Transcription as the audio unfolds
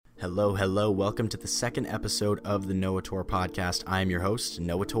Hello, welcome to the second episode of the Noah Tor podcast. I am your host,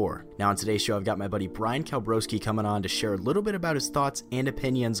 Noah Tor. Now on today's show, I've got my buddy Brian Kalbrowski coming on to share a little bit about his thoughts and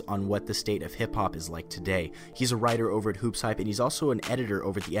opinions on what the state of hip-hop is like today. He's a writer over at Hoops Hype, and he's also an editor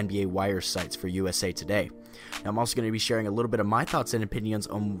over at the NBA Wire sites for USA Today. Now I'm also going to be sharing a little bit of my thoughts and opinions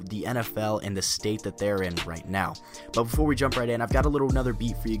on the NFL and the state that they're in right now. But before we jump right in, I've got another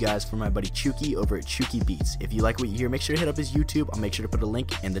beat for you guys from my buddy Chuki over at Chuki Beats. If you like what you hear, make sure to hit up his YouTube. I'll make sure to put a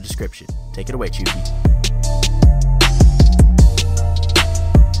link in the description. Take it away, Chuki.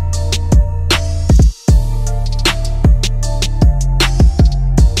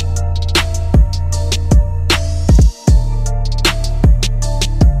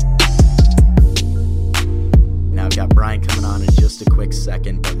 Now I've got Brian coming on in just a quick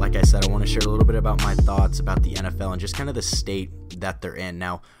second, but like I said, I want to share a little bit about my thoughts about the NFL and just kind of the state that they're in.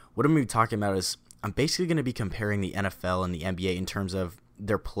 Now, what I'm going to be talking about is I'm basically going to be comparing the NFL and the NBA in terms of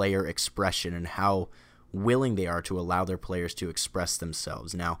their player expression and how willing they are to allow their players to express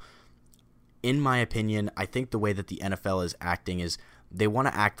themselves. Now, in my opinion, I think the way that the NFL is acting is they want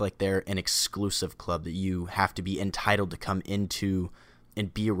to act like they're an exclusive club, that you have to be entitled to come into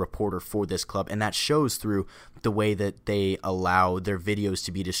and be a reporter for this club, and that shows through the way that they allow their videos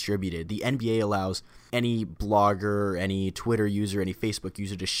to be distributed. The NBA allows any blogger, any Twitter user, any Facebook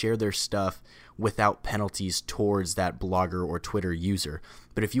user to share their stuff without penalties towards that blogger or Twitter user.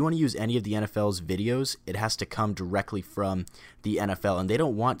 But if you want to use any of the NFL's videos, it has to come directly from the NFL, and they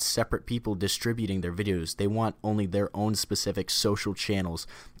don't want separate people distributing their videos. They want only their own specific social channels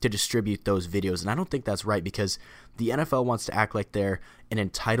to distribute those videos, and I don't think that's right because the NFL wants to act like they're an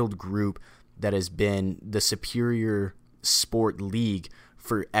entitled group that has been the superior sport league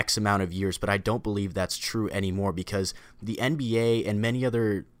for X amount of years, but I don't believe that's true anymore because the NBA and many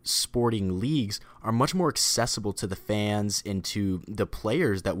other sporting leagues are much more accessible to the fans and to the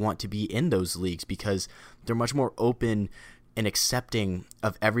players that want to be in those leagues because they're much more open and accepting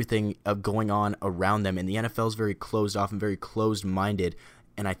of everything going on around them, and the NFL is very closed off and very closed-minded,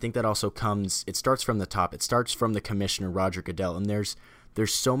 and I think that also it starts from the top. It starts from the commissioner, Roger Goodell, and there's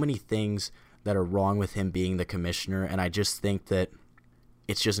so many things that are wrong with him being the commissioner, and I just think that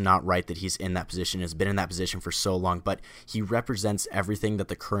it's just not right that he's in that position, has been in that position for so long, but he represents everything that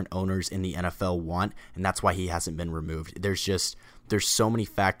the current owners in the NFL want, and that's why he hasn't been removed. There's so many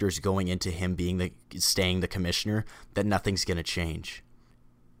factors going into him staying the commissioner that nothing's going to change.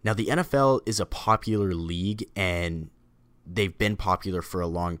 Now, the NFL is a popular league, and they've been popular for a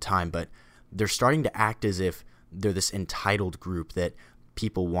long time, but they're starting to act as if they're this entitled group that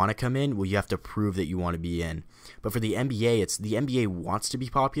people want to come in. Well, you have to prove that you want to be in. But for the NBA, it's the NBA wants to be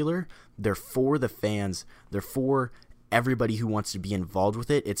popular. They're for the fans. They're for everybody who wants to be involved with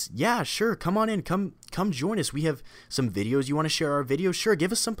it. It's, yeah, sure, come on in. Come join us. We have some videos. You want to share our videos? Sure,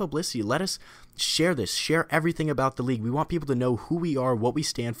 give us some publicity. Let us share this. Share everything about the league. We want people to know who we are, what we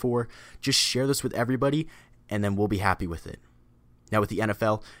stand for. Just share this with everybody, and then we'll be happy with it. Now with the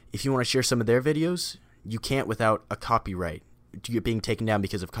NFL, if you want to share some of their videos, you can't without a copyright. You're being taken down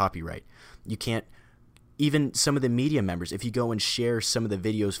because of copyright. You can't, even some of the media members, if you go and share some of the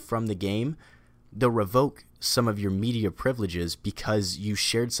videos from the game, they'll revoke some of your media privileges because you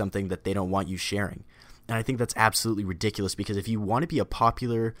shared something that they don't want you sharing. And I think that's absolutely ridiculous because if you want to be a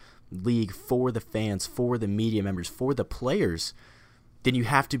popular league for the fans, for the media members, for the players, then you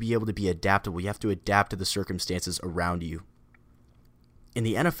have to be able to be adaptable. You have to adapt to the circumstances around you. And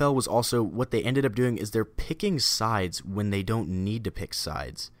the NFL was also, what they ended up doing is they're picking sides when they don't need to pick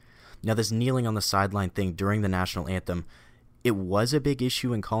sides. Now, this kneeling on the sideline thing during the national anthem, it was a big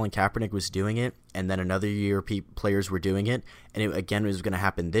issue when Colin Kaepernick was doing it, and then another year players were doing it, and it was going to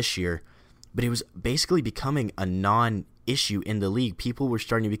happen this year. But it was basically becoming a non-issue in the league. People were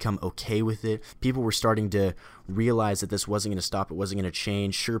starting to become okay with it. People were starting to realize that this wasn't going to stop. It wasn't going to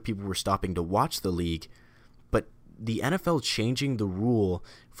change. Sure, people were stopping to watch the league, but the NFL changing the rule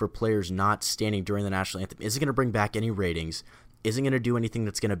for players not standing during the national anthem isn't going to bring back any ratings, isn't going to do anything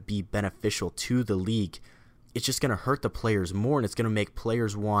that's going to be beneficial to the league. It's just going to hurt the players more, and it's going to make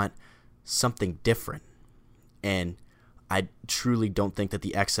players want something different. And I truly don't think that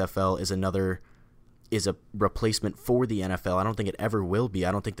the XFL is a replacement for the NFL. I don't think it ever will be.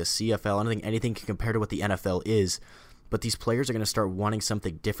 I don't think the CFL, I don't think anything can compare to what the NFL is. But these players are going to start wanting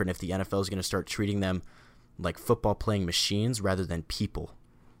something different if the NFL is going to start treating them like football playing machines rather than people.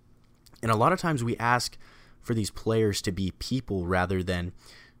 And a lot of times we ask for these players to be people rather than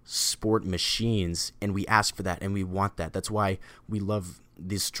sport machines, and we ask for that and we want that. That's why we love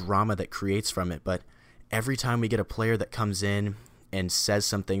this drama that creates from it. But every time we get a player that comes in and says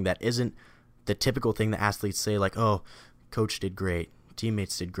something that isn't the typical thing that athletes say, like, oh, coach did great,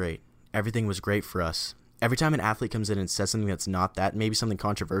 teammates did great. Everything was great for us. Every time an athlete comes in and says something that's not that, maybe something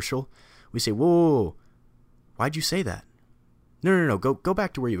controversial, we say, whoa, whoa, whoa. Why'd you say that? No, go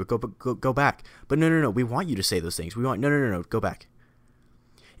back to where you were. Go back. But no, we want you to say those things. No, go back.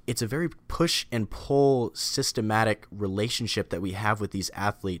 It's a very push and pull systematic relationship that we have with these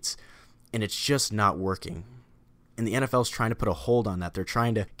athletes, and it's just not working. And the NFL is trying to put a hold on that. They're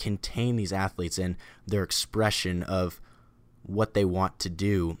trying to contain these athletes in their expression of what they want to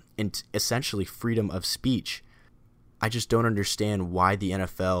do, and essentially freedom of speech. I just don't understand why the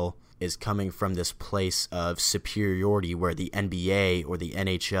NFL is coming from this place of superiority where the NBA or the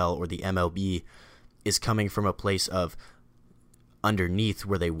NHL or the MLB is coming from a place of underneath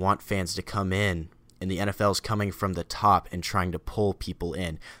where they want fans to come in, and the NFL is coming from the top and trying to pull people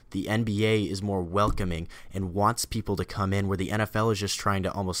in. The NBA is more welcoming and wants people to come in, where the NFL is just trying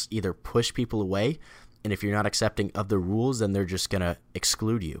to almost either push people away, and if you're not accepting of the rules, then they're just going to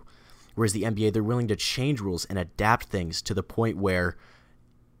exclude you. Whereas the NBA, they're willing to change rules and adapt things to the point where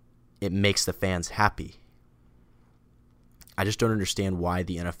it makes the fans happy. I just don't understand why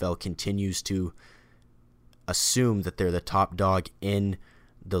the NFL continues to assume that they're the top dog in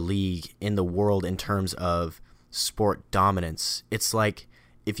the league, in the world, in terms of sport dominance. It's like,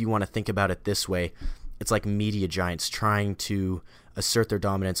 if you want to think about it this way, it's like media giants trying to assert their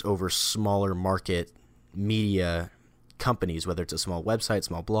dominance over smaller market media companies, whether it's a small website,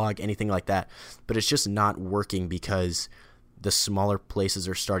 small blog, anything like that. But it's just not working because the smaller places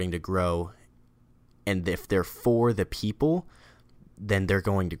are starting to grow. And if they're for the people, then they're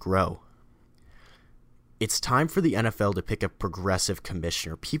going to grow. It's time for the NFL to pick a progressive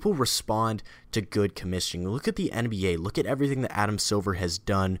commissioner. People respond to good commissioning. Look at the NBA. Look at everything that Adam Silver has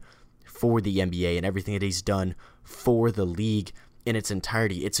done for the NBA and everything that he's done for the league in its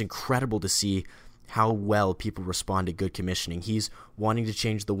entirety. It's incredible to see how well people respond to good commissioning. He's wanting to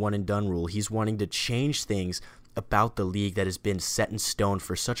change the one and done rule. He's wanting to change things about the league that has been set in stone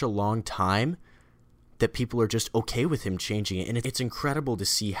for such a long time that people are just okay with him changing it. And it's incredible to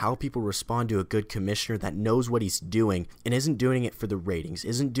see how people respond to a good commissioner that knows what he's doing and isn't doing it for the ratings,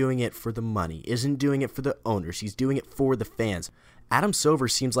 isn't doing it for the money, isn't doing it for the owners. He's doing it for the fans. Adam Silver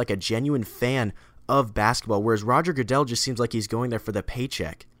seems like a genuine fan of basketball, whereas Roger Goodell just seems like he's going there for the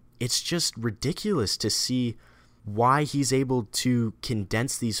paycheck. It's just ridiculous to see why he's able to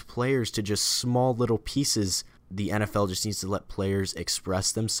condense these players to just small little pieces. The NFL just needs to let players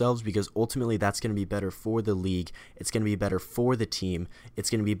express themselves, because ultimately that's going to be better for the league. It's going to be better for the team. It's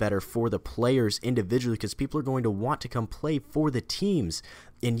going to be better for the players individually, because people are going to want to come play for the teams.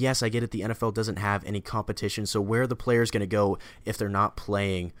 And yes, I get it, the NFL doesn't have any competition, so where are the players going to go if they're not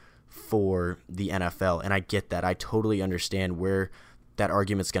playing for the NFL? And I get that. I totally understand where that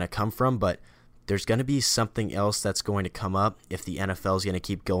argument's going to come from, but there's going to be something else that's going to come up if the NFL is going to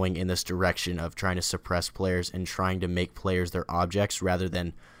keep going in this direction of trying to suppress players and trying to make players their objects rather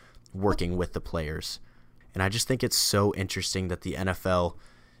than working with the players. And I just think it's so interesting that the NFL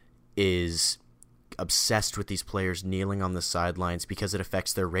is obsessed with these players kneeling on the sidelines because it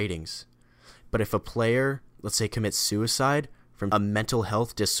affects their ratings. But if a player, let's say, commits suicide from a mental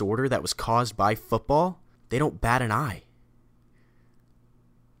health disorder that was caused by football, they don't bat an eye.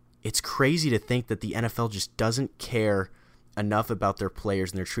 It's crazy to think that the NFL just doesn't care enough about their players,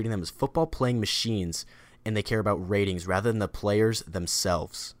 and they're treating them as football-playing machines, and they care about ratings rather than the players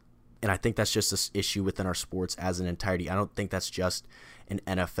themselves. And I think that's just an issue within our sports as an entirety. I don't think that's just an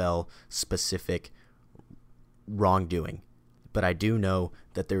NFL-specific wrongdoing. But I do know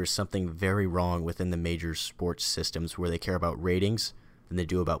that there is something very wrong within the major sports systems where they care about ratings than they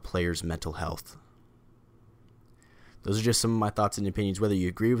do about players' mental health. Those are just some of my thoughts and opinions, whether you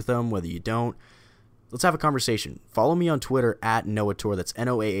agree with them, whether you don't. Let's have a conversation. Follow me on Twitter at Noahtorr. That's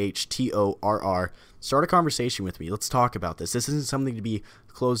Noahtorr. Start a conversation with me. Let's talk about this. This isn't something to be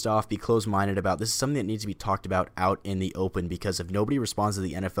closed off, be closed-minded about. This is something that needs to be talked about out in the open, because if nobody responds to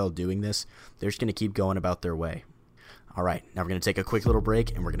the NFL doing this, they're just going to keep going about their way. All right, now we're going to take a quick little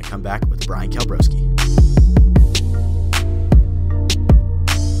break, and we're going to come back with Brian Kalbrowski.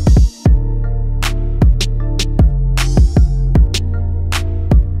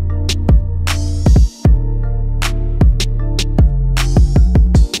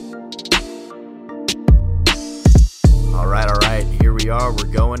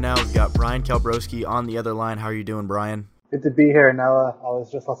 We're going now. We've got Brian Kalbrowski on the other line. How are you doing, Brian? Good to be here, Noah. I was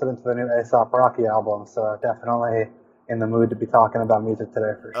just listening to the new A$AP Rocky album, so definitely in the mood to be talking about music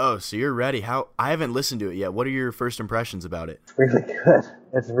today. For sure. Oh, so you're ready. I haven't listened to it yet. What are your first impressions about it? It's really good.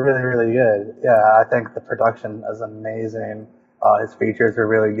 It's really, really good. Yeah, I think the production is amazing. His features are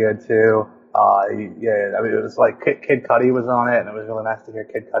really good, too. Yeah, I mean, it was like Kid Cudi was on it, and it was really nice to hear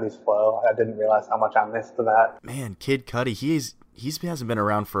Kid Cudi's flow. I didn't realize how much I missed that. Man, Kid Cudi, he hasn't been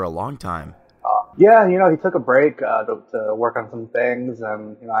around for a long time. Yeah, he took a break to work on some things,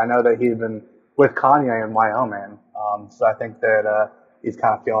 and I know that he's been with Kanye in Wyoming. So I think that he's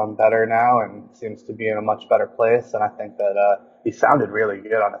kind of feeling better now and seems to be in a much better place. And I think that he sounded really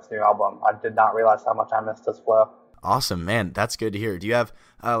good on this new album. I did not realize how much I missed his flow. Awesome, man. That's good to hear. Do you have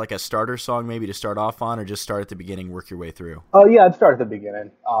like a starter song maybe to start off on, or just start at the beginning, work your way through? Oh yeah, I'd start at the beginning.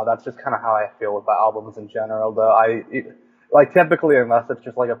 That's just kind of how I feel with my albums in general. Though like typically, unless it's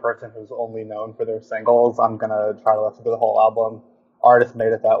just like a person who's only known for their singles, I'm gonna try to listen to the whole album. Artist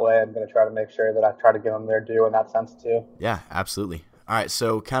made it that way. I'm gonna try to make sure that I try to give them their due in that sense too. Yeah, absolutely. All right,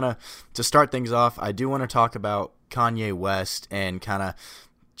 so kind of to start things off, I do want to talk about Kanye West and kind of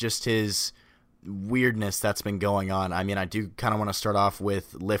just his weirdness that's been going on. I mean, I do kind of want to start off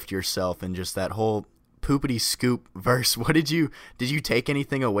with Lift Yourself and just that whole poopity scoop verse. Did you take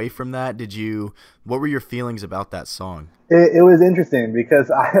anything away from that? What were your feelings about that song? It was interesting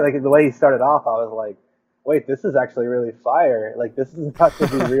because I like the way he started off. I was like, wait, this is actually really fire. Like, this is about to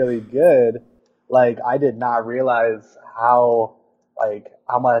be really good. Like, I did not realize how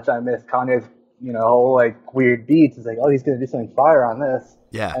much I missed Kanye's, whole like weird beats. It's like, oh, he's gonna do something fire on this.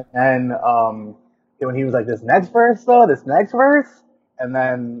 Yeah. And when he was like, this next verse, and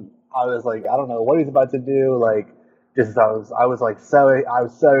then I was like, I don't know what he's about to do. Like, just I was so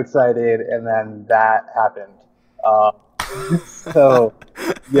excited, and then that happened. So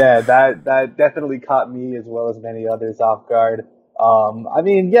yeah, that definitely caught me as well as many others off guard. I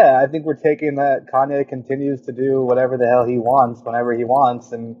mean, yeah, I think we're taking that Kanye continues to do whatever the hell he wants whenever he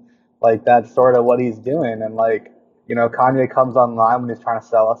wants, and like that's sort of what he's doing. And like, Kanye comes online when he's trying to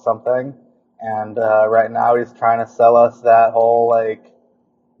sell us something, and right now he's trying to sell us that whole like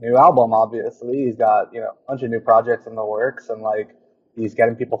new album. Obviously, he's got a bunch of new projects in the works, and like he's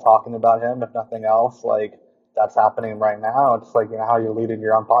getting people talking about him. If nothing else, like that's happening right now. It's like how you're leading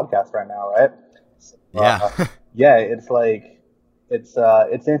your own podcast right now, right? Yeah. Yeah, it's like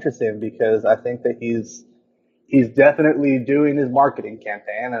it's interesting because I think that he's definitely doing his marketing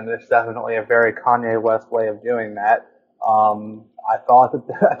campaign, and there's definitely a very Kanye West way of doing that. I thought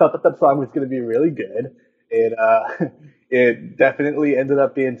that song was going to be really good. It definitely ended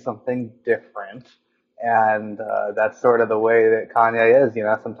up being something different, and that's sort of the way that Kanye is.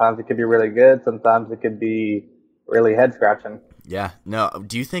 Sometimes it could be really good, sometimes it could be really head scratching. Yeah. No.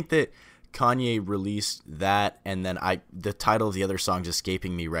 Do you think that Kanye released that, and then the title of the other song's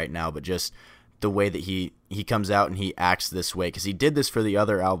escaping me right now, but just the way that he comes out and he acts this way, because he did this for the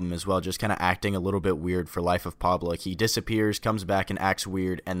other album as well, just kind of acting a little bit weird for Life of Pablo. Like, he disappears, comes back and acts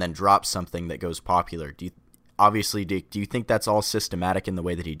weird, and then drops something that goes popular. Do you think that's all systematic in the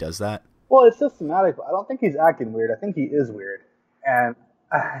way that he does that? Well, it's systematic, but I don't think he's acting weird. I think he is weird. And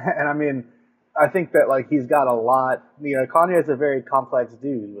I mean, I think that like he's got a lot, Kanye is a very complex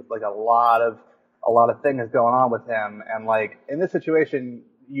dude with like a lot of things going on with him. And like in this situation,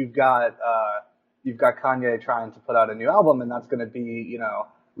 you've got Kanye trying to put out a new album, and that's going to be,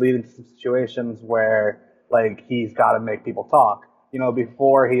 leading to some situations where like he's got to make people talk.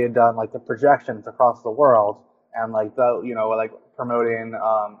 Before he had done like the projections across the world and like like promoting,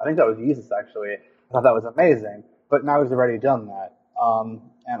 I think that was Jesus actually. I thought that was amazing, but now he's already done that.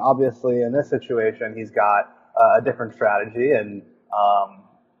 And obviously in this situation, he's got a different strategy, and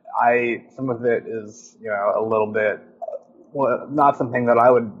some of it is, a little bit, not something that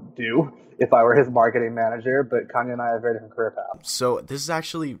I would do if I were his marketing manager, but Kanye and I have very different career paths. So this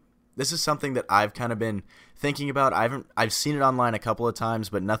is something that I've kind of been thinking about. I've seen it online a couple of times,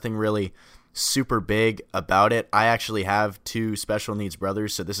 but nothing really super big about it. I actually have two special needs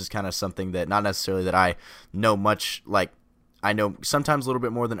brothers, so this is kind of something that not necessarily that I know much, like I know sometimes a little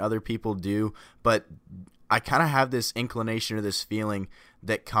bit more than other people do, but I kind of have this inclination or this feeling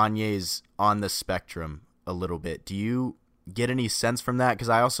that Kanye's on the spectrum a little bit. Do you get any sense from that? Because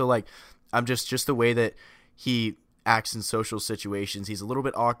I also I'm just the way that he acts in social situations. He's a little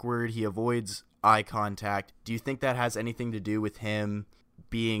bit awkward. He avoids eye contact. Do you think that has anything to do with him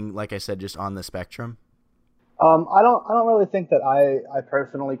being, like I said, just on the spectrum? I don't really think that I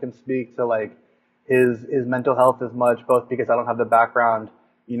personally can speak to like his mental health as much, both because I don't have the background,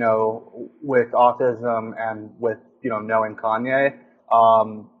 with autism and with, knowing Kanye.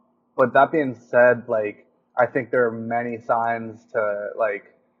 But that being said, like, I think there are many signs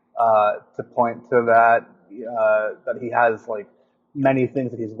to point to that, that he has like many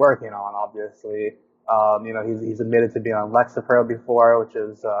things that he's working on, obviously. He's admitted to being on Lexapro before, which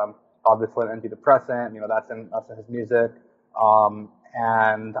is obviously an antidepressant. That's in his music.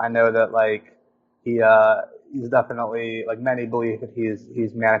 and I know that like he's definitely like many believe that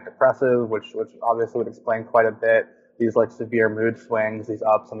he's manic depressive, which obviously would explain quite a bit these like severe mood swings, these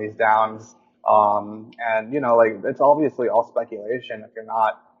ups and these downs. And like it's obviously all speculation if you're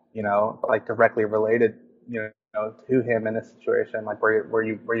not like directly related to him in this situation, like where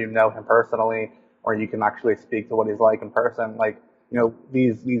you know him personally, or you can actually speak to what he's like in person. Like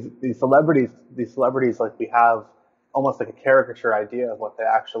these celebrities like we have almost like a caricature idea of what they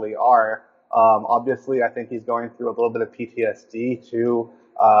actually are. Obviously, I think he's going through a little bit of PTSD too,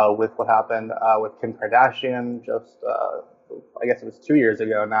 with what happened with Kim Kardashian just, I guess it was 2 years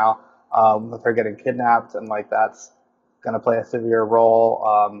ago now, with her getting kidnapped, and like that's going to play a severe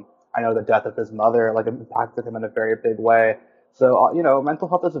role. I know the death of his mother like impacted him in a very big way. So mental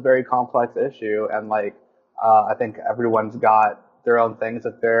health is a very complex issue, and like I think everyone's got their own things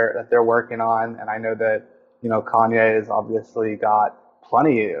that they're working on, and I know that Kanye has obviously got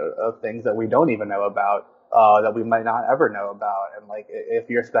plenty of things that we don't even know about, that we might not ever know about. And like, if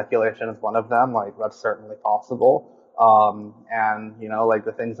your speculation is one of them, like that's certainly possible. And like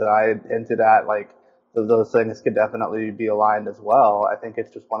the things that I hinted at, like those things could definitely be aligned as well. I think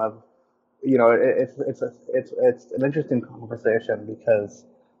it's just one of, it's an interesting conversation because,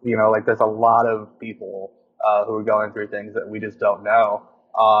 like there's a lot of people, who are going through things that we just don't know,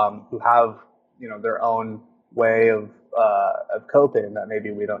 who have, their own way of coping that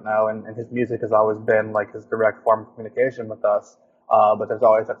maybe we don't know. And his music has always been like his direct form of communication with us. But there's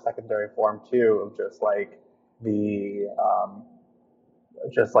always that secondary form too of just like the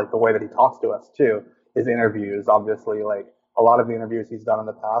way that he talks to us too. His interviews, obviously, like a lot of the interviews he's done in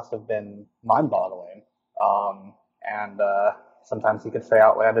the past have been mind-boggling. And sometimes he could say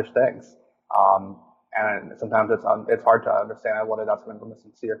outlandish things. And sometimes it's hard to understand whether that's coming from a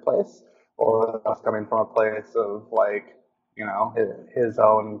sincere place or that's coming from a place of like, his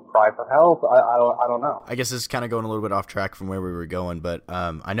own cry for help. I don't know. I guess this is kind of going a little bit off track from where we were going, but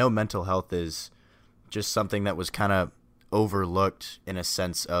I know mental health is just something that was kind of overlooked in a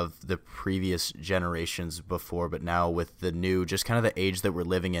sense of the previous generations before, but now with the new, just kind of the age that we're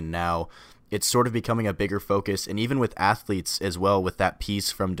living in now, it's sort of becoming a bigger focus. And even with athletes as well, with that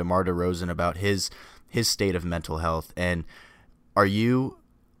piece from DeMar DeRozan about his state of mental health. And are you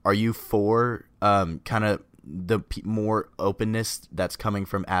for kind of the more openness that's coming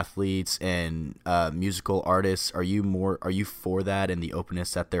from athletes and musical artists? Are you for that and the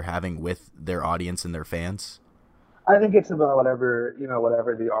openness that they're having with their audience and their fans? I think it's about whatever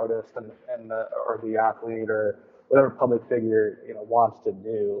the artist or the athlete or whatever public figure wants to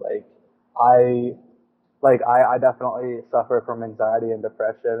do. I definitely suffer from anxiety and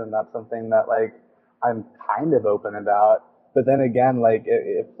depression, and that's something that like I'm kind of open about. But then again, like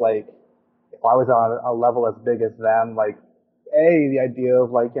if I was on a level as big as them, like the idea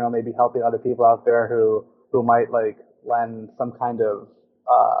of like maybe helping other people out there who might like lend some kind of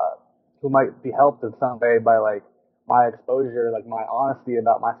who might be helped in some way by like my exposure, like my honesty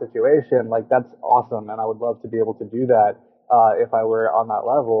about my situation, like that's awesome, and I would love to be able to do that if I were on that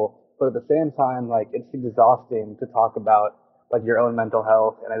level. But at the same time, like it's exhausting to talk about like your own mental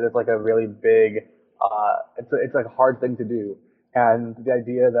health, and it is like a really big, it's like a hard thing to do. And the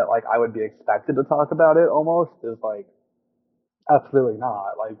idea that like I would be expected to talk about it almost is like absolutely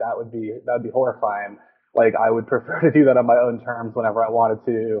not. Like that would be horrifying. Like I would prefer to do that on my own terms whenever I wanted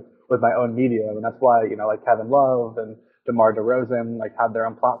to with my own medium, and that's why like Kevin Love and DeMar DeRozan like have their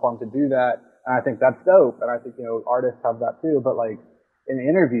own platform to do that, and I think that's dope. And I think artists have that too. But like in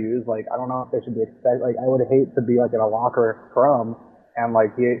interviews, like I don't know if they should be like I would hate to be like in a locker scrum and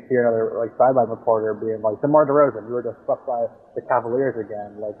like hear another like sideline reporter being like DeMar DeRozan, you were just swept by the Cavaliers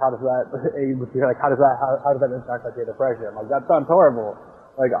again. Like how does that how does that impact like your depression? Like that sounds horrible.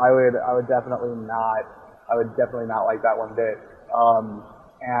 Like I would definitely not like that one bit.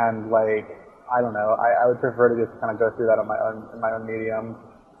 And like I don't know, I would prefer to just kind of go through that in my own medium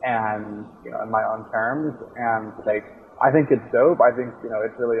and in my own terms. And like I think it's dope. I think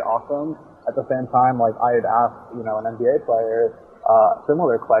it's really awesome. At the same time, like I had asked an NBA player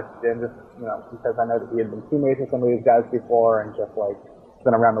similar question, just because I know that he had been teammates with some of these guys before and just like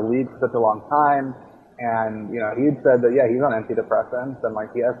been around the league for such a long time. And he had said that he's on antidepressants and like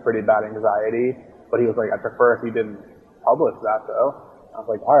he has pretty bad anxiety, but he was like, I prefer if you didn't publish that though. I was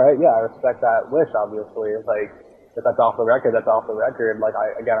like, all right, yeah, I respect that wish. Obviously, it's like if that's off the record, that's off the record. Like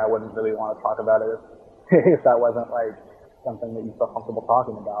I wouldn't really want to talk about it if that wasn't like something that you feel comfortable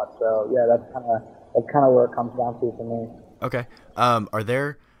talking about. So yeah, that's kind of where it comes down to for me. Okay. Are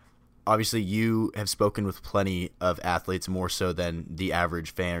there, obviously you have spoken with plenty of athletes more so than the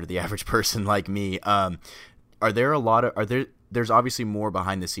average fan or the average person like me. Are there there's obviously more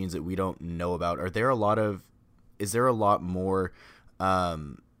behind the scenes that we don't know about. Is there a lot more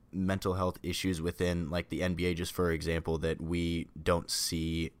mental health issues within like the NBA, just for example, that we don't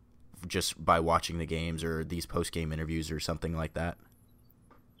see just by watching the games or these post-game interviews or something like that?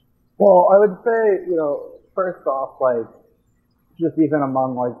 Well, I would say, first off, like, just even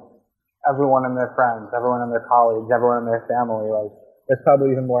among, like, everyone and their friends, everyone and their colleagues, everyone and their family, like, there's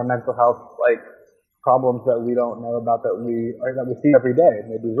probably even more mental health, like, problems that we don't know about that we see every day.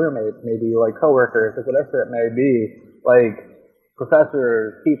 Maybe roommates, maybe, like, coworkers, like, whatever it may be. Like,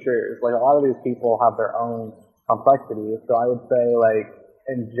 professors, teachers, like, a lot of these people have their own complexities. So I would say, like,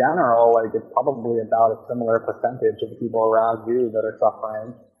 in general, like, it's probably about a similar percentage of the people around you that are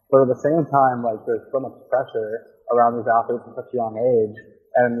suffering. But at the same time, like, there's so much pressure around these athletes at such a young age.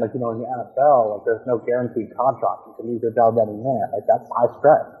 And, like, in the NFL, like, there's no guaranteed contract. You can lose your job any minute. Like, that's high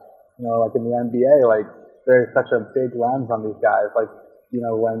stress. Like, in the NBA, like, there's such a big lens on these guys. Like,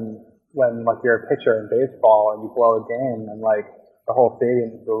 when like, you're a pitcher in baseball and you blow a game and, like, the whole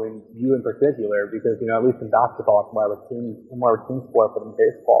stadium is booing you in particular because, at least in basketball, it's more of a team sport, but in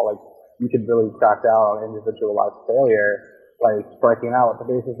baseball, like, you can really crack down on individualized failure, like striking out with the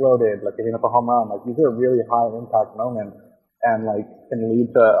bases loaded, like giving up a home run. Like, these are really high impact moments and, like, can lead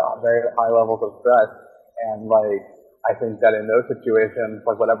to very high levels of stress. And, like, I think that in those situations,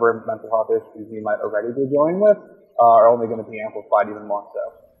 like, whatever mental health issues you might already be dealing with are only going to be amplified even more so.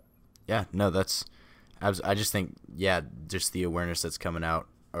 Yeah, no, I just think, just the awareness that's coming out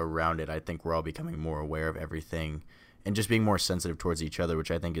around it. I think we're all becoming more aware of everything and just being more sensitive towards each other,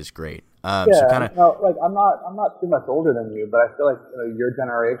 which I think is great. Like, I'm not too much older than you, but I feel like your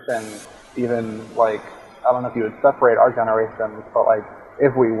generation, even, like, I don't know if you would separate our generations, but, like,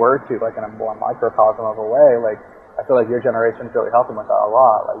 if we were to, like, in a more microcosm of a way, like, I feel like your generation is really helping with that a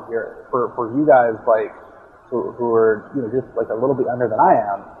lot. Like, for you guys, like, who are, just, like, a little bit younger than I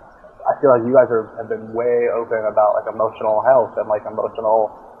am, I feel like you guys have been way open about, like, emotional health and, like,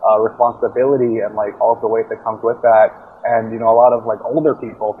 emotional responsibility and, like, all of the weight that comes with that. And, a lot of, like, older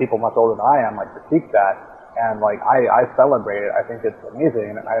people much older than I am, like, critique that. And, like, I celebrate it. I think it's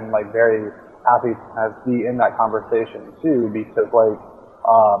amazing. And I'm, like, very happy to be in that conversation, too, because, like,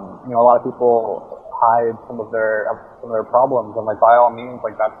 a lot of people hide some of their problems. And, like, by all means,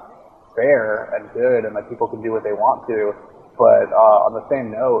 like, that's fair and good. And, like, people can do what they want to. But on the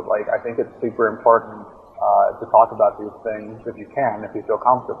same note, like, I think it's super important to talk about these things if you can, if you feel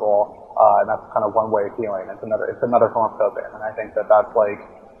comfortable, and that's kind of one way of healing. It's another form of coping, and I think that that's, like,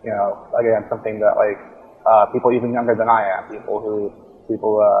 again, something that, like, people even younger than I am, people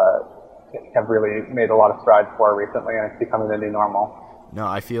have really made a lot of strides for recently, and it's becoming the new normal. No,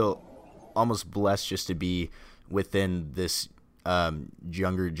 I feel almost blessed just to be within this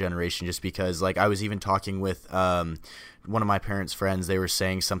younger generation, just because, like, I was even talking with one of my parents' friends. They were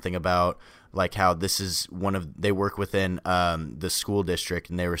saying something about, like, how this is they work within the school district,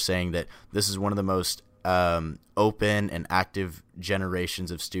 and they were saying that this is one of the most open and active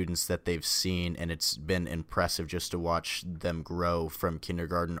generations of students that they've seen, and it's been impressive just to watch them grow from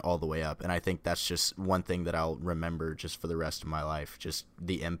kindergarten all the way up. And I think that's just one thing that I'll remember just for the rest of my life, just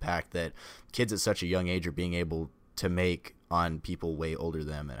the impact that kids at such a young age are being able to make on people way older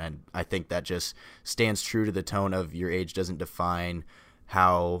than them. And I think that just stands true to the tone of your age doesn't define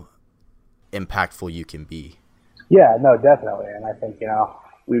how impactful you can be. Yeah, no, definitely. And I think,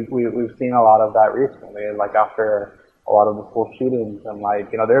 we've seen a lot of that recently, like, after a lot of the school shootings. And, like,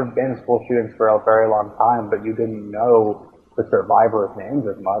 there have been school shootings for a very long time, but you didn't know the survivors' names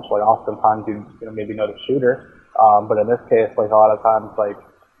as much. Like, oftentimes you maybe know the shooter. But in this case, like, a lot of times, like,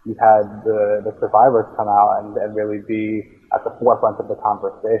 you've had the survivors come out and really be at the forefront of the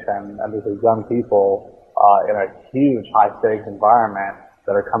conversation. And these are young people in a huge high-stakes environment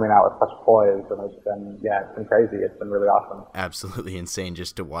that are coming out with such poise. And it's been crazy. It's been really awesome. Absolutely insane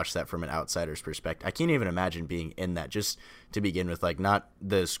just to watch that from an outsider's perspective. I can't even imagine being in that, just to begin with, like, not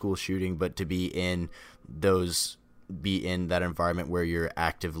the school shooting, but to be in that environment where you're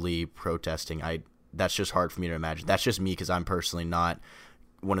actively protesting. That's just hard for me to imagine. That's just me, because I'm personally not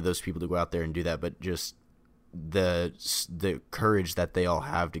one of those people to go out there and do that, but just the courage that they all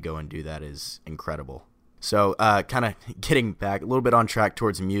have to go and do that is incredible. So kind of getting back a little bit on track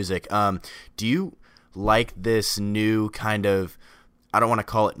towards music, do you like this new kind of, I don't want to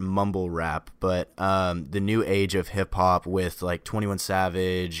call it mumble rap, but the new age of hip hop with, like, 21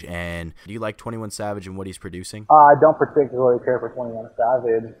 Savage? And do you like 21 Savage and what he's producing? I don't particularly care for 21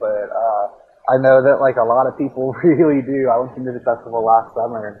 Savage, but I know that, like, a lot of people really do. I went to the music festival last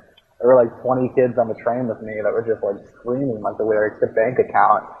summer, and there were, like, 20 kids on the train with me that were just, like, screaming, like, the lyrics to Bank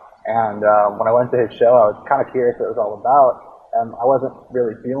Account. And when I went to his show, I was kind of curious what it was all about. and I wasn't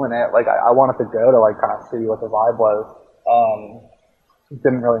really feeling it. Like I wanted to go to like kind of see what the vibe was. It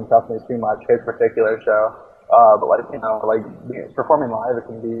didn't really impress me too much, his particular show. But like like performing live, it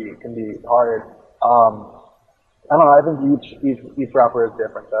can be hard. I don't know. I think each rapper is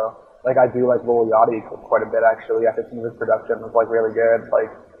different though. Like I do like Lil Yachty quite a bit actually. I think some of his production was like really good.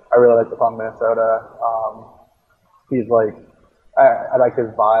 Like I really like the song Minnesota. He's like I like his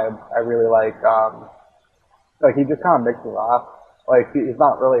vibe. I really like he just kind of makes me laugh. Like he's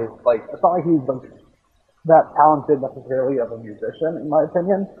not really like it's not like he's like that talented necessarily of a musician in my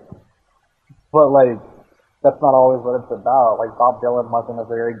opinion. But like that's not always what it's about. Like Bob Dylan wasn't a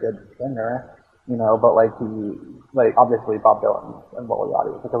very good singer, but like obviously Bob Dylan and Lil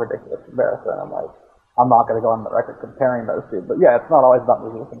Yachty was like a ridiculous comparison. I'm not gonna go on the record comparing those two. But yeah, it's not always about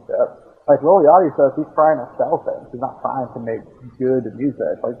musicianship. Like Lil Yachty says he's trying to sell things. He's not trying to make good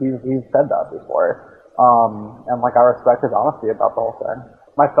music. Like he's said that before. And like I respect his honesty about the whole thing.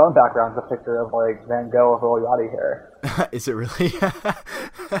 My phone background's a picture of like Van Gogh with Lil Yachty hair. Is it really?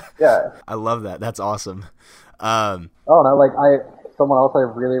 Yeah. I love that. That's awesome. Oh no, like someone else I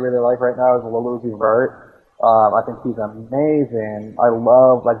really, really like right now is Lil Uzi Vert. I think he's amazing. I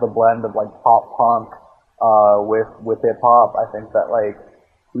love like the blend of like pop punk with hip hop. I think that like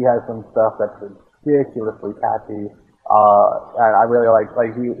he has some stuff that's ridiculously catchy. And I really like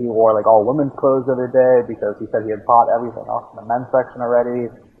he wore like all women's clothes the other day because he said he had bought everything else in the men's section already.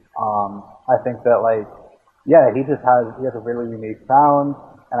 I think that like yeah, he has a really unique sound,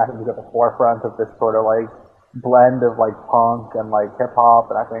 and I think he's at the forefront of this sort of like blend of like punk and like hip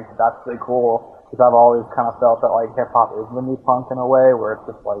hop, and I think that's really cool because I've always kind of felt that like hip hop is the new punk in a way where it's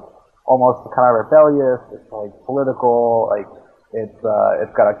just like almost kind of rebellious, it's like political, like it's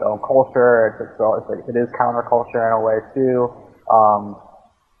got its own culture, it is counterculture in a way too.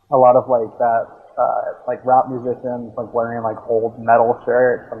 A lot of like that like rap musicians like wearing like old metal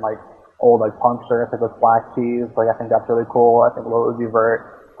shirts and like old like punk shirts like with black tees, like I think that's really cool. I think Lil Uzi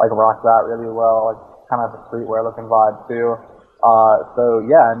Vert like rocks that really well, like kind of a streetwear looking vibe too. So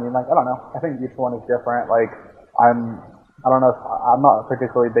yeah, I mean like I don't know. I think each one is different. Like I'm not a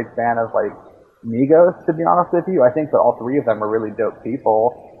particularly big fan of like Migos, to be honest with you. I think that all three of them are really dope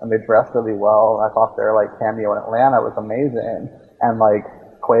people and they dress really well. I thought their like cameo in Atlanta was amazing. And like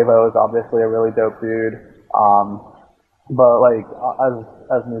Quavo is obviously a really dope dude. But like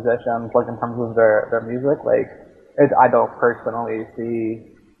as musicians, like in terms of their music, like I don't personally see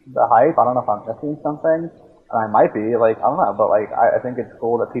the hype. I don't know if I'm missing something, and I might be. Like I don't know, but like I think it's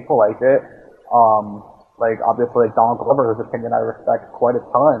cool that people like it. Like obviously, like Donald Glover's opinion I respect quite a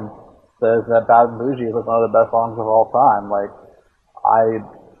ton. Says that Bad and Bougie is like one of the best songs of all time. Like I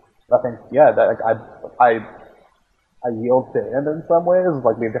think yeah, that like, I yield to him in some ways.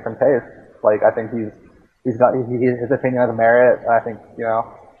 Like we have different tastes. Like I think his opinion has merit. I think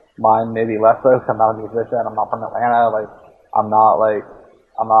mine maybe less so. Cause I'm not a musician. I'm not from Atlanta. Like I'm not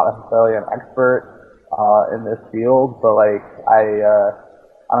necessarily an expert in this field, but like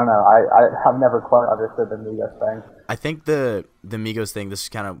I don't know. I've never quite understood the Migos thing. I think the Migos thing. This is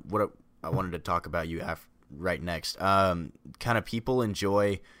kind of what I wanted to talk about you right next. Kind of people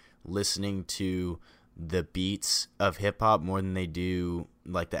enjoy listening to the beats of hip hop more than they do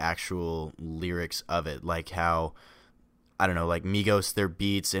like the actual lyrics of it. Like how I don't know, like Migos, their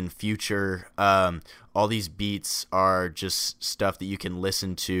beats and Future, all these beats are just stuff that you can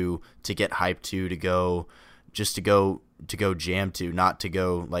listen to get hyped to go jam to, not to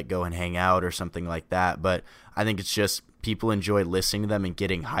go and hang out or something like that. But I think it's just people enjoy listening to them and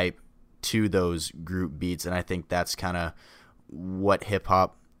getting hype to those group beats, and I think that's kind of what hip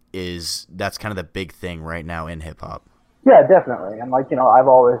hop is. That's kind of the big thing right now in hip hop. Yeah, definitely. And like I've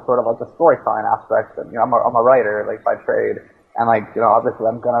always sort of like the storytelling aspect. And I'm a writer like by trade, and like obviously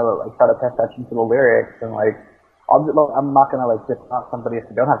I'm gonna like try to pay attention to the lyrics and like. I'm not gonna like diss on somebody if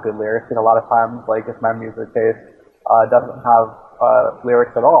they don't have good lyrics. A lot of times, like if my music taste doesn't have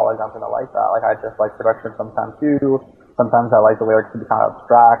lyrics at all, like I'm gonna like that. Like I just like production sometimes too. Sometimes I like the lyrics to be kind of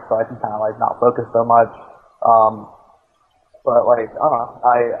abstract, so I can kind of like not focus so much. But like I don't know,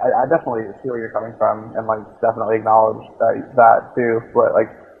 I definitely see where you're coming from, and like definitely acknowledge that too. But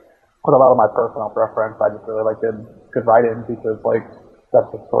like with a lot of my personal preference, I just really like good writing because like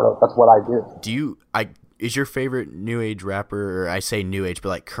that's what I do. Is your favorite new age rapper, or I say new age, but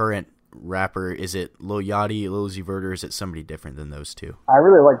like current rapper, is it Lil Yachty, Lil Uzi Vert, or is it somebody different than those two? I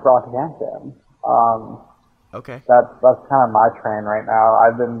really like Brockhampton. Okay. That's kind of my train right now.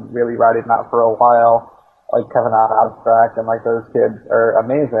 I've been really riding that for a while. Like Kevin Abstract and like those kids are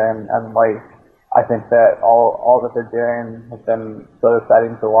amazing, and like I think that all that they're doing has been so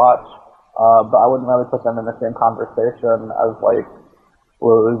exciting to watch. but I wouldn't really put them in the same conversation as like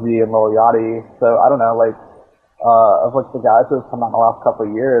Lil Uzi and Lil Yachty. So I don't know, like of like the guys who have come out in the last couple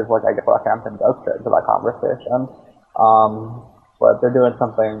of years, like I guess Brockhampton does fit into that conversation. But they're doing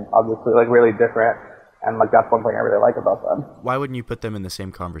something obviously like really different, and like that's one thing I really like about them. Why wouldn't you put them in the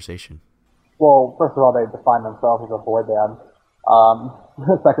same conversation? Well, first of all, they define themselves as a boy band.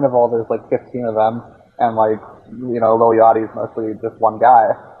 Second of all, there's like 15 of them, and like Lil Yachty's mostly just one guy.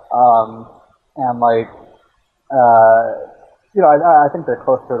 And like I think they're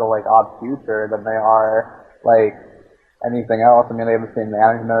closer to like Odd Future than they are like anything else. I mean, they have the same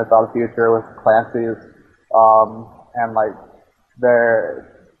management as Odd Future with Clancy's, and like they're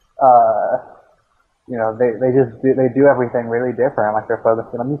they do everything really different. Like they're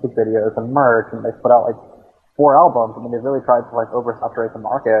focusing on music videos and merch, and they put out like 4 albums. I mean, they really tried to like oversaturate the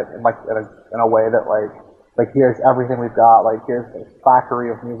market in a way that like here's everything we've got. Like here's this factory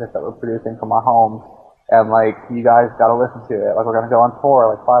of music that we're producing from our homes, and like you guys got to listen to it. Like we're gonna go on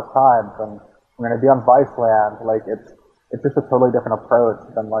tour like 5 times, and we're gonna be on Viceland. Like it's just a totally different approach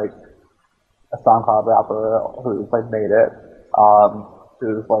than like a SoundCloud rapper who's like made it,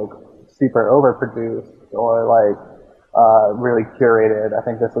 who's like super overproduced or like really curated. I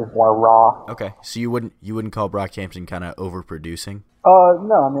think this is more raw. Okay, so you wouldn't call Brockhampton kind of overproducing?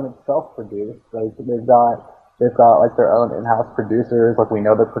 No, I mean it's self-produced. Like they've got like their own in-house producers. Like we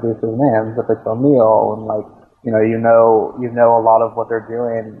know the producers' names, if it's O'Neill, and like you know a lot of what they're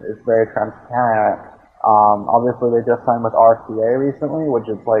doing is very transparent. Obviously they just signed with RCA recently, which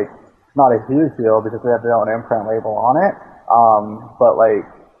is like not a huge deal because they have their own imprint label on it. But like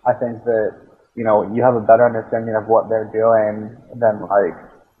I think that you have a better understanding of what they're doing than like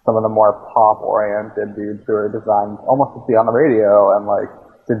some of the more pop-oriented dudes who are designed almost to be on the radio and like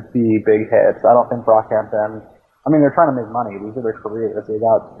to be big hits. I don't think Brockhampton. I mean, they're trying to make money. These are their careers. They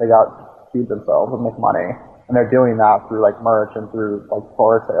got feed themselves and make money, and they're doing that through like merch and through like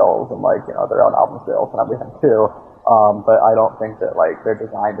tour sales and like their own album sales and everything too. But I don't think that like they're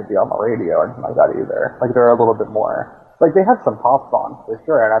designed to be on the radio or anything like that either. Like they're a little bit more like they have some pop songs for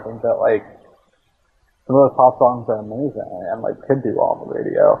sure, and I think that like some of those pop songs are amazing and like could do well on the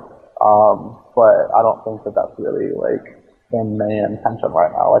radio. But I don't think that that's really like their main intention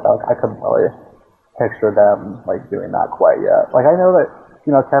right now. Like I couldn't really picture them like doing that quite yet. Like I know that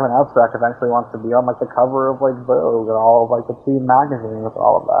Kevin Abstract eventually wants to be on like the cover of like Vogue and all of like the teen magazines and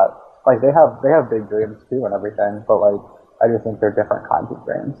all of that. Like they have big dreams too and everything, but like I just think they're different kinds of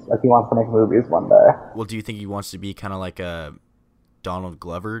dreams. Like he wants to make movies one day. Well, do you think he wants to be kind of like a Donald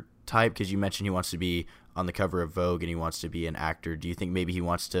Glover type? Because you mentioned he wants to be on the cover of Vogue and he wants to be an actor. Do you think maybe he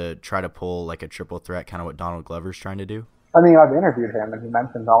wants to try to pull like a triple threat, kind of what Donald Glover's trying to do? I mean, I've interviewed him and he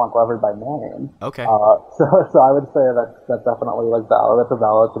mentioned Donald Glover by name. Okay. So I would say that's definitely like valid. That's a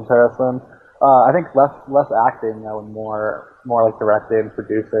valid comparison. I think less acting though, and more like directing,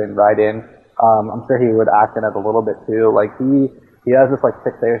 producing, writing. I'm sure he would act in it a little bit too. Like he has this like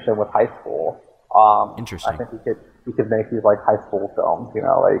fixation with high school. Interesting. I think he could make these like high school films,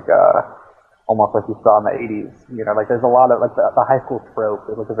 like almost like you saw in the 80s. Like there's a lot of like the high school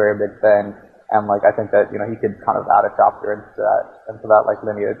trope is like a very big thing, and like I think that he could kind of add a chapter into that like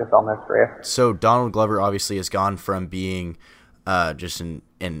lineage of film history. So Donald Glover obviously has gone from being just in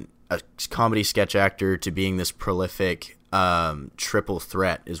a comedy sketch actor to being this prolific triple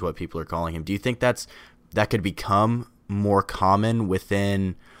threat is what people are calling him. Do you think that could become more common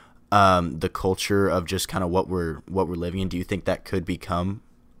within the culture of just kind of what we're living in? Do you think that could become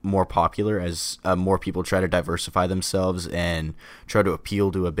more popular as more people try to diversify themselves and try to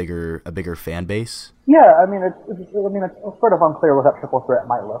appeal to a bigger fan base? Yeah, I mean it's sort of unclear what that triple threat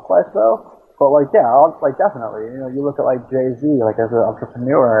might look like though. But like yeah, like definitely. You look at like Jay-Z like as an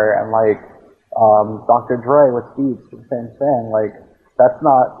entrepreneur, and like Dr. Dre with Beats, the same thing. Like that's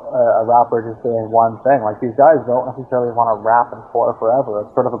not a rapper just doing one thing. Like these guys don't necessarily want to rap and tour forever.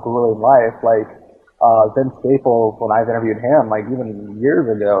 It's sort of a grueling life. Like Vince Staples, when I've interviewed him, like even years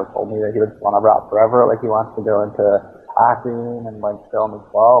ago, told me that he would want to rap forever. Like he wants to go into acting and like film as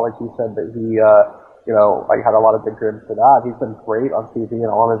well. Like he said that he like had a lot of big dreams for that. He's been great on TV in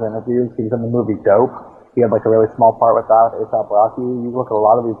all of his interviews. He's in the movie Dope. He had like a really small part with that with A$AP Rocky. You look at a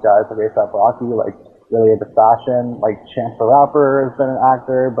lot of these guys like A$AP Rocky, like really into fashion. Like Chance the Rapper has been an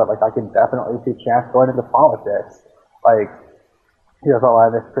actor, but like I can definitely see Chance going into politics. Like he doesn't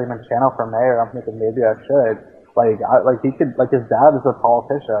have this streaming channel for mayor. I'm thinking maybe I should. Like he could, like his dad is a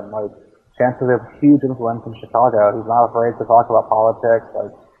politician. Like Chance is a huge influence in Chicago. He's not afraid to talk about politics.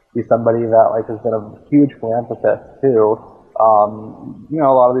 Like he's somebody that like has been a huge philanthropist too.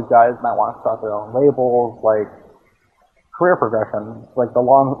 A lot of these guys might want to start their own labels. Like career progression, like the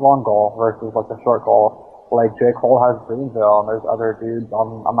long goal versus like the short goal. Like J. Cole has Dreamville, and there's other dudes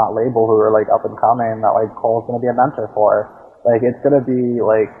on that label who are like up and coming that like Cole's gonna be a mentor for. Like it's gonna be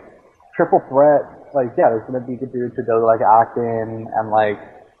like triple threat. Like yeah, there's gonna be good dudes who do like acting and like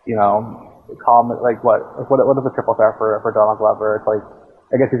like what is a triple threat for Donald Glover? It's like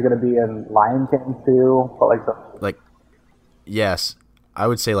I guess he's gonna be in Lion King too, but yes, I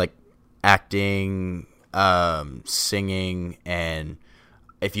would say like acting, singing, and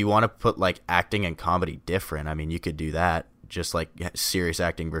if you want to put like acting and comedy different, I mean, you could do that, just like serious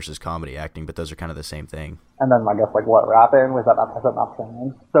acting versus comedy acting, but those are kind of the same thing. And then I guess like what, rapping? Is that not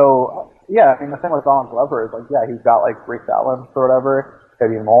singing? So yeah, I mean the thing with Donald Glover is like yeah, he's got like 3 talents or whatever,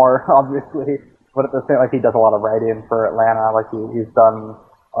 maybe more obviously, but at the same like he does a lot of writing for Atlanta. Like he's done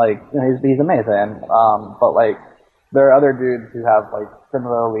like he's amazing. But like there are other dudes who have like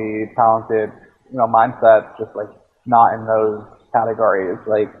similarly talented mindsets, just like not in those categories.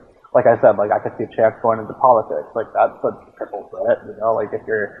 Like I said, like I could see Chance going into politics. Like that's a triple threat, like if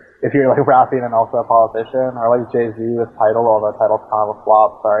you're like rapping and also a politician, or like Jay-Z with Tidal, although Tidal's kind of a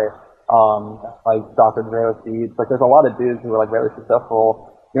flop, sorry. Like Dr. Dre with Beats. Like there's a lot of dudes who are like really successful.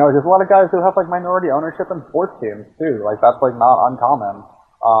 There's a lot of guys who have like minority ownership in sports teams too. Like that's like not uncommon.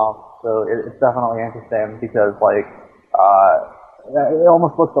 So it's definitely interesting because like it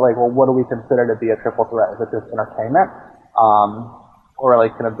almost looks like, well, what do we consider to be a triple threat? Is it just entertainment? Or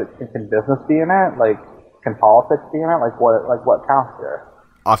like can business be in it? Like can politics be in it? Like what counts here?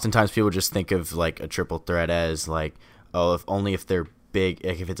 Oftentimes people just think of like a triple threat as like, oh, if they're big,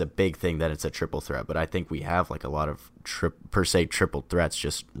 if it's a big thing, then it's a triple threat. But I think we have like a lot of triple threats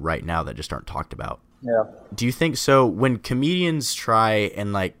just right now that just aren't talked about. Yeah. Do you think so? When comedians try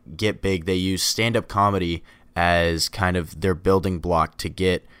and like get big, they use stand-up comedy as kind of their building block to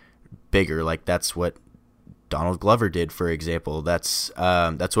get bigger. Like that's what Donald Glover did, for example. That's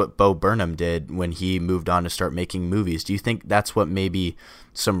what Bo Burnham did when he moved on to start making movies. Do you think that's what maybe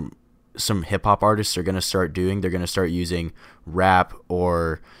some hip hop artists are going to start doing? They're going to start using rap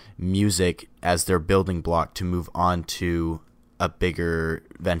or music as their building block to move on to a bigger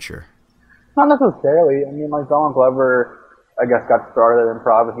venture. Not necessarily. I mean, like Donald Glover, I guess, got started in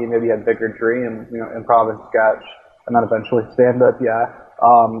improv, and he maybe had bigger dreams, improv and sketch, and then eventually stand-up, yeah.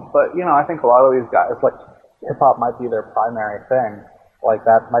 But, I think a lot of these guys, like, hip-hop might be their primary thing. Like,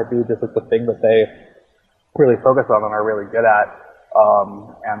 that might be just like the thing that they really focus on and are really good at.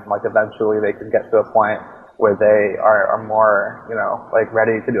 And, like, eventually they can get to a point where they are more, like,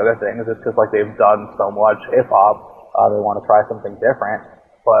 ready to do other things. It's just, like, they've done so much hip-hop, they want to try something different.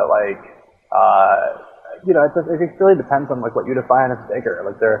 But, like, it really depends on like what you define as bigger.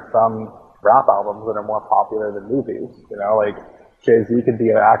 Like there are some rap albums that are more popular than movies. Like Jay-Z could be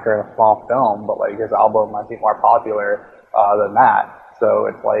an actor in a small film, but like his album might be more popular than that. So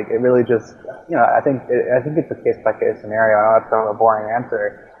it's like it really just I think it's a case by case scenario. I know that's kind of a boring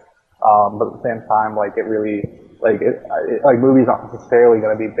answer, but at the same time, like it really like movies aren't necessarily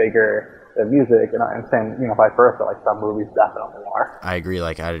going to be bigger than music, and same vice versa. Like some movies definitely are. I agree.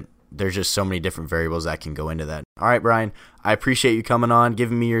 There's just so many different variables that can go into that. All right, Brian, I appreciate you coming on,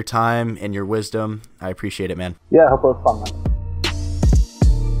 giving me your time and your wisdom. I appreciate it, man. Yeah, I hope it was fun, man.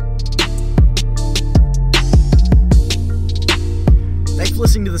 Thanks for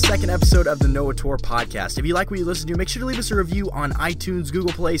listening to the second episode of the Noah Tour podcast. If you like what you listen to, make sure to leave us a review on iTunes,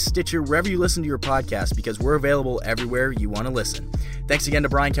 Google Play, Stitcher, wherever you listen to your podcast, because we're available everywhere you want to listen. Thanks again to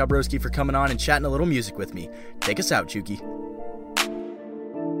Brian Kalbrowski for coming on and chatting a little music with me. Take us out, Chuki.